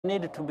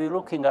Need to be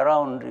looking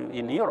around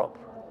in Europe.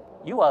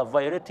 You are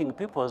violating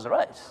people's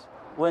rights.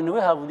 When we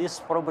have this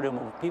problem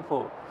of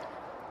people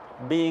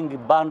being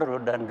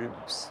bundled and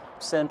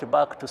sent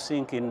back to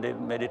sink in the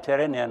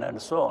Mediterranean and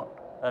so on,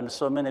 and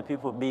so many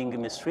people being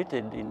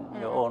mistreated in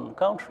your own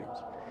countries,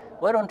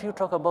 why don't you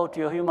talk about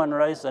your human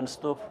rights and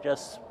stop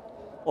just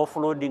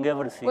offloading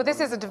everything? Well, this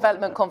is a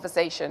development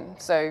conversation,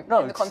 so no,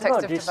 in the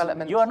context of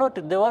development. You are not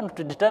the one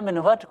to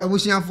determine what...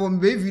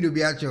 from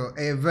video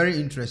very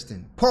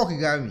interesting. Paul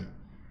Kagame.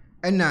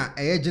 And now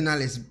a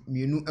journalist,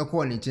 you know, a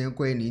quality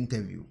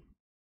interview.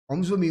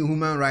 Also, me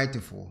human right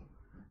for.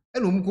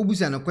 And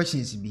Umkobus and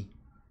questions be.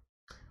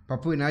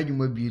 Papa and I you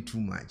might be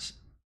too much.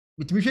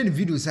 But me share the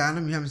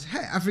videos, hey,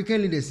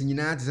 African leaders in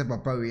United States,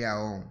 Papa, we are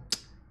all.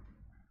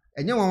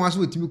 And you was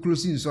with me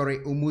closing,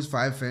 sorry, almost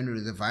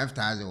 500,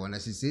 5,000, or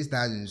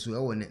 6,000,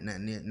 so in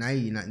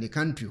the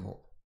country.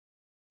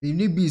 The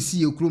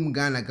NBC o krom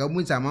Ghana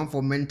government amount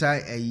for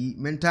mental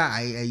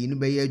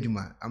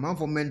juma amount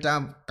for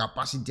mental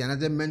capacity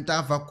another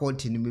mental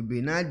faculty ni be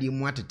na di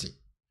mu atete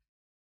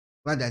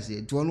what I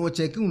say to no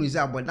checking is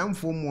about them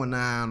for more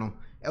na no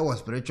e was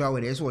spiritual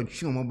way so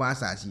twa mo ba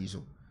asasi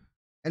so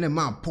ene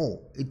ma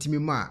Paul etimi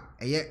ma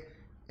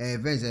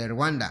events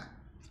Rwanda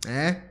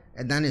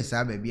e dan e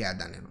sa ba bi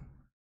adane no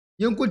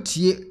yenko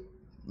tie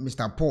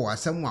Mr. Paul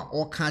asem a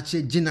o ka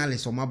che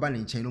journalist o maba ne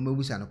nchen no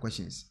mabusa no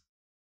questions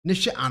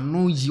Nisha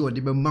ano yi or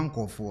the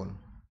manko for.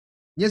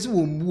 Yes,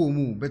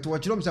 womb, but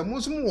what you say,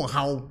 most more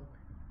how.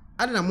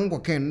 I don't know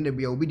monko can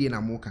be obedient a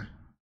mocha.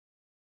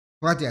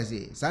 What I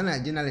say, Sana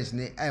journalist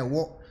ne I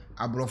walk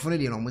a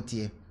brophony in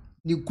Omotie.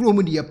 You crew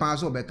me dear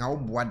pass over cow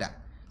boada.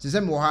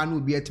 Sesame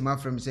Mohanu be at my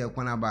friend say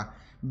Ekuonaba.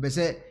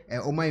 Bese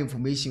all my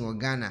information or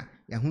Ghana.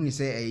 Yahuni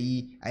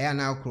say I am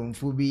now chrome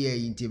phobia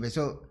in TV.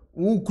 So,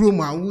 who crew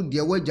my wood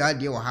dear word or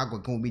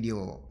hago can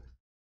video.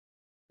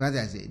 What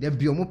I say, the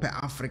biomo per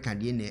Africa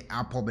DNA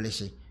are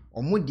publishing.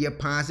 Or more dear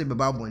pass a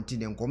babu until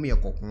them come here.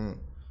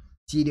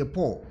 See the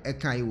poor, a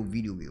kind of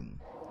video.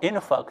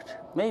 In fact,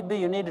 maybe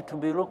you need to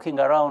be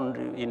looking around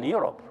in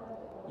Europe.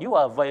 You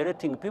are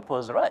violating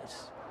people's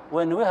rights.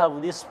 When we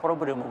have this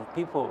problem of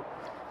people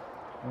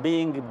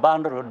being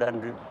bundled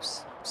and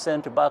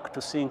sent back to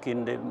sink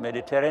in the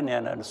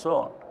Mediterranean and so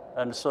on,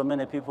 and so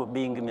many people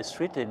being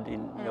mistreated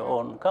in your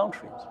own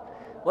countries,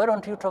 why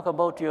don't you talk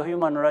about your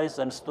human rights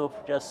and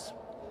stop just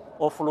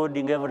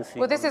offloading everything?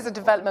 Well, this is a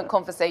development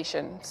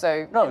conversation,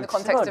 so no, in the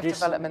context of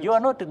development. You are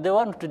not the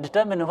one to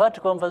determine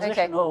what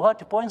conversation or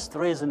what points to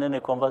raise in any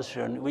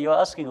conversation. We are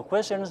asking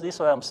questions, this is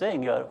what I'm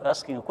saying. You are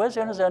asking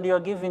questions and you are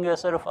giving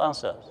yourself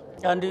answers.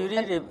 And you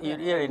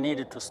really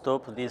need to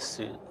stop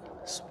this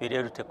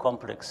superiority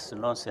complex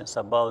nonsense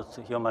about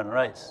human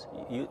rights.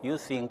 You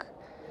think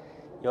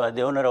you are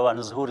the only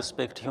ones who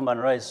respect human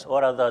rights,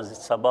 or others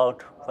it's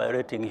about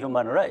violating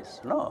human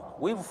rights. No,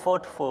 we've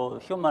fought for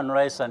human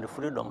rights and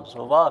freedoms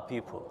of our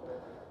people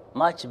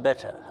much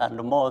better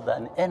and more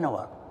than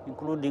anyone,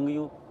 including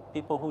you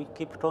people who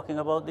keep talking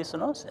about this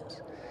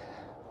nonsense.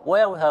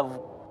 Where we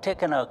have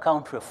taken our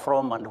country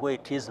from and where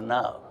it is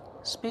now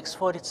speaks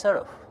for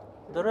itself.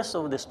 The rest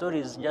of the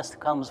story just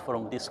comes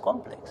from this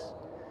complex.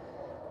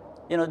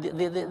 You know,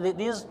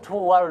 these two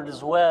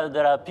worlds where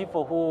there are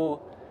people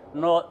who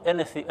know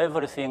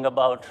everything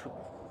about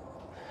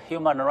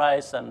human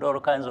rights and all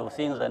kinds of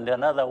things, and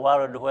another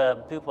world where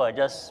people are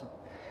just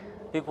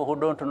people who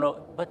don't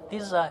know. But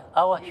these are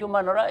our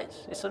human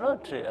rights. It's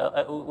not,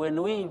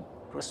 when we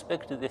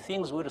respect the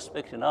things we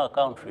respect in our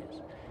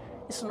countries,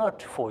 it's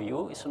not for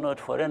you, it's not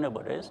for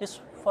anybody else, it's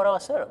for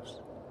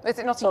ourselves. Is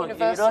it not so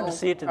universal? You don't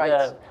sit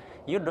there.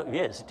 You don't,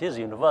 yes, it is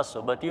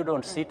universal, but you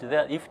don't sit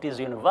there. If it is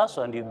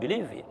universal and you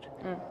believe it,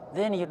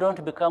 then you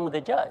don't become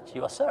the judge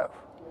yourself.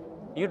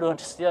 You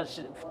don't start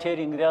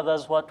telling the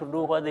others what to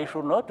do, what they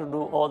should not do,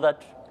 or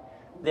that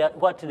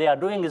what they are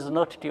doing is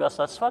not to your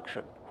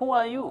satisfaction. Who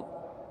are you?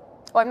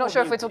 Well, I'm not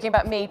sure if we're talking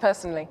about me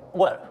personally.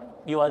 Well,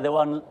 you are the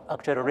one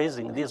actually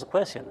raising these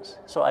questions.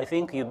 So I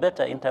think you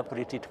better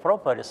interpret it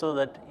properly so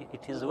that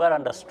it is well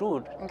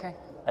understood. Okay.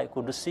 I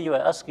could see you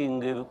are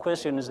asking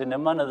questions in a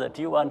manner that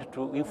you want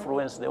to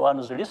influence the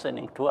ones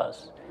listening to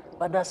us.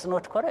 But that's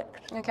not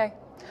correct. Okay.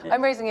 Yeah.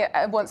 I'm raising it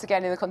once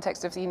again in the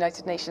context of the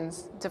United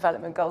Nations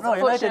Development Goals. No,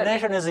 United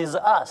Nations is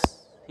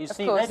us. You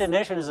see, United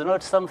Nations is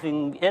not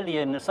something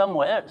alien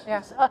somewhere else. Yeah.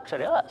 It's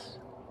actually us.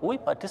 We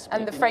participate.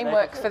 And the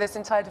framework for this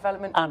entire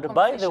development. And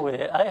by the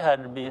way, I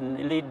had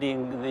been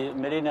leading the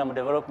Millennium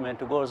Development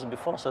Goals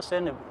before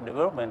Sustainable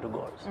Development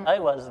Goals. I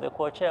was the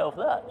co-chair of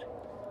that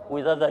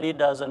with other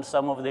leaders and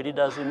some of the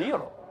leaders in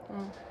Europe.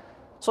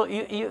 So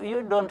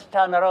you don't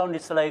turn around,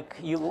 it's like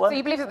you want... So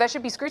you believe that there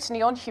should be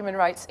scrutiny on human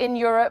rights in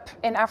Europe,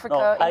 in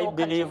Africa, no, I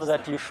believe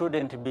that you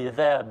shouldn't be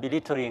there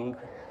belittling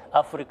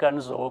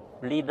Africans or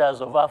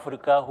leaders of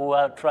Africa who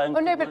are trying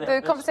to... Oh no, but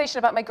the conversation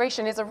about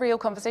migration is a real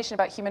conversation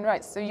about human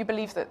rights. So you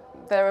believe that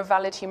there are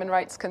valid human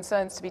rights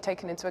concerns to be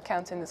taken into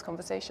account in this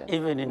conversation?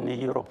 Even in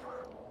Europe,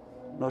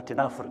 not in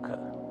Africa.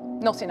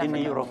 Not in Africa?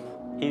 In Europe.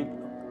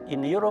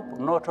 In Europe,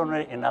 not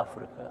only in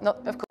Africa.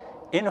 Not, of course.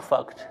 In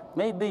fact,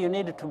 maybe you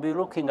need to be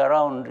looking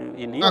around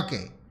in Europe.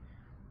 Okay.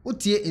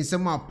 Utie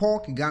insema Paul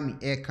Kagame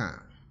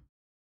eka.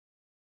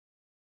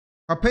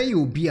 Papa yi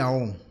obi a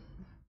o.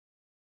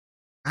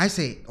 I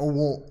say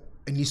owo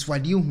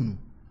eniswade hunu.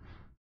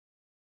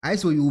 I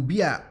say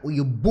obi a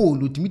oye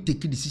bold utimi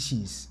take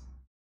decisions.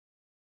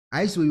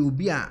 I say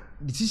obi a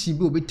decision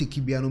bi obi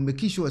take bia no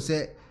make sure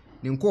say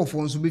ne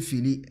nkofo nso be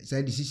feel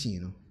say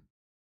decision no.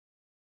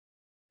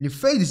 The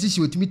first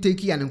decision utimi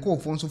take ya ne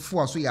nkofo nso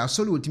fo aso ya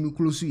asole utimi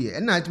close ye.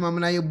 Na atima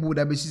na ye bold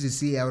abesi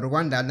sese ya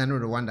Rwanda na no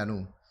Rwanda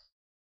no.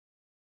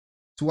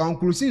 To one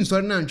closing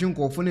sorry na ntwe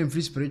nkofo na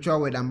free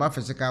spiritual word and ba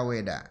physical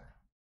word a.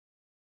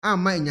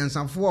 Ama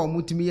nyansanfo a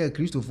omutimi ya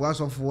Christopher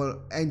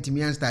asofo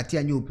antimi an start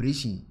anya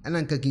operation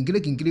ana nka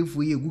kinkire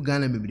fo ye gu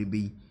Ghana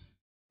mebrebe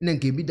na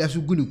nka bi da so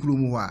gu ne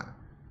kurom ho a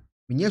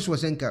menye so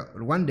senka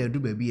Rwanda adu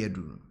ba bi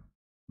adu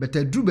but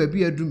adu ba bi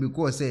adu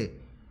because say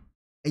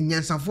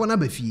nyansanfo na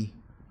ba fie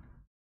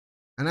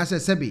ana se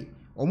sebe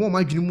omo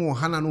madwene mu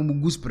ohana no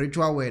omugu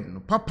spiritual word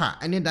no papa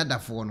ene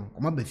dadafo no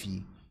omo ba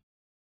fie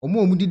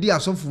omo didi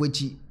asofo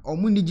achi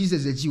omo ni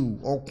Jesus achi o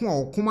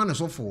okuma na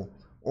sofo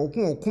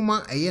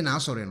okuma eye na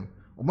asore no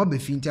omo ba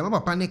fie ntia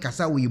papa ne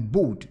kasa we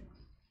bold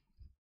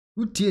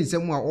utie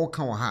nsem a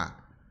oka wo ha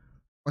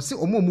o se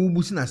omo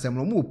busi na asem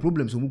no omo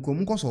problems omo ko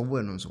nko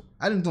solve no so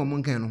ade nto omo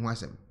nkan no ho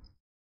asem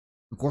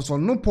because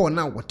ono Paul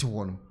na wote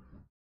wo no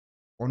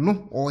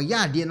ono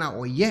oya ade na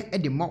oye e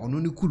de ma ono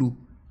ne kuro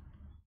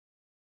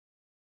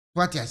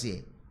what ya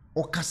say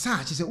o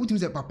kasa che se utimi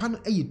se papa no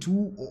eye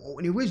tu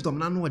ne wisdom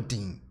na no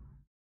den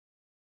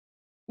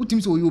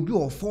utimi se oyobi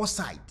o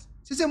foresight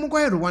se mo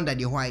kwa Rwanda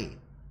de why.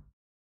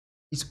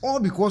 It's all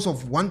because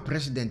of one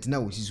president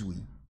now which is we.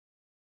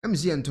 I'm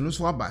see Antonio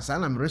Swaba, so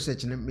I'm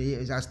researching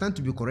I stand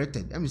to be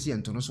corrected. I'm see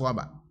Antonio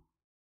Swaba.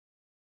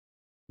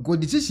 Because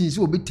decisions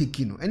will be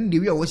taken, and the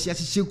way I was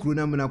just shaking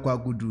na kwa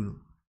kudu.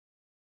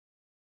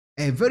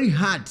 A very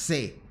hard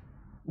say.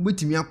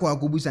 Ubitimi akwa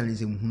kubusa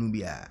nse muhunu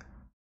bia.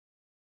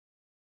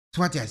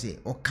 So what I say,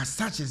 or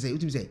kasache say,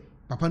 utim say,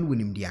 papa no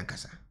nim di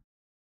ankasa.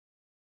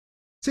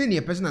 Say ni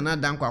a person na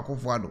dan kwa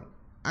akofo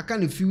aka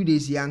ne few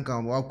days yanka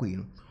wakwa yi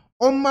no.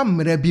 Oma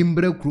mre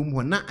bimbre krum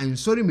ho na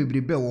ansori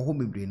mebrebe wo ho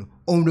mebre no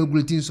on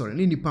regulating sorry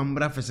ni nipa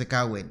mbra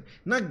physical word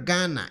na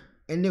Ghana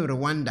ene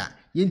Rwanda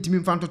yentimi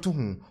mfantoto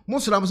ho mo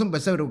sura mo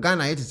pese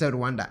Ghana yete se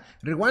Rwanda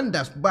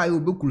ba yo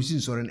be kurusin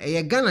sorry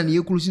e Ghana ne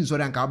ye kurusin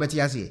sorry anka obeti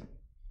ase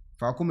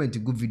fa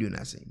comment good video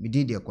na ase me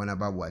din de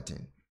Ekuonaba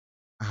aten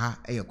aha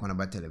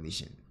Ekuonaba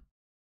television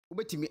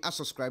obetimi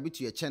subscribe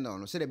to your channel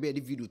no se de be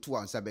video to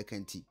ansa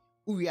bekanti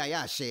uwi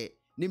aya share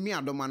ne mi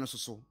adoma no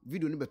so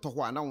video ne beto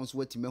ho ana wonso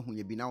watime hu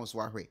ye bi na wonso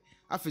ahwe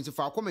afin so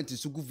fa comment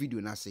so good video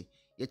na se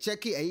ye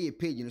check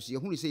page no so ye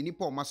hunu say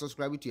nipa o ma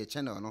subscribe to your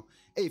channel no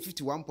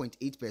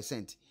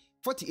 51.8%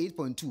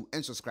 48.2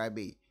 and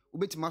subscribe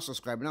ubetima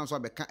subscribe na so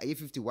abeka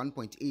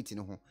 51.8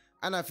 no ho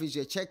ana afin so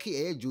ye check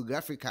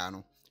geographical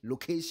no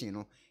location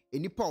no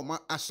nipa o ma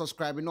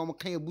subscribe no mo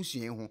kan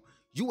abusuen ho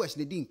US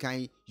ne din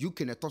kan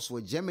UK ne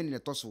toso Germany ne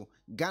toso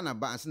Ghana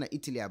ba ansa na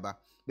Italy aba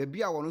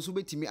bebia wono so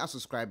betimi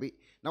subscribe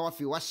na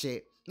wafi wa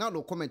share na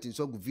do comment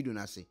nso gu video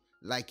na se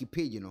like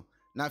page no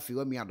na afi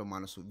wa mi adoma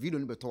no so video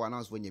no beto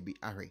announce wonya bi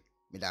ahwe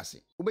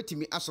medase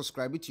ubetimi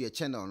subscribe to your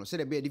channel no se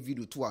de be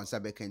video to ansa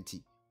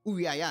bekanti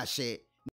uwi aya share